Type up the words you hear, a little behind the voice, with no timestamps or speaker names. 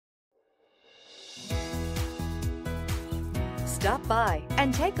Stop by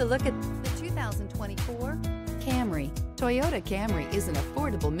and take a look at the 2024 Camry. Toyota Camry is an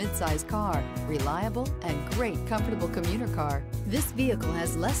affordable midsize car, reliable and great comfortable commuter car. This vehicle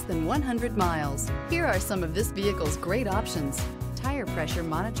has less than 100 miles. Here are some of this vehicle's great options: tire pressure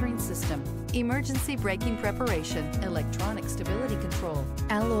monitoring system, emergency braking preparation, electronic stability control,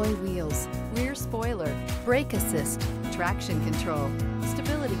 alloy wheels, rear spoiler, brake assist, traction control,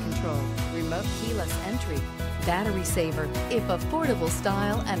 stability control, remote keyless entry, battery saver. If affordable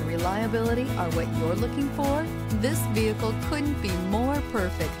style and reliability are what you're looking for, this vehicle couldn't be more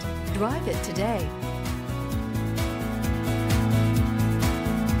perfect. Drive it today.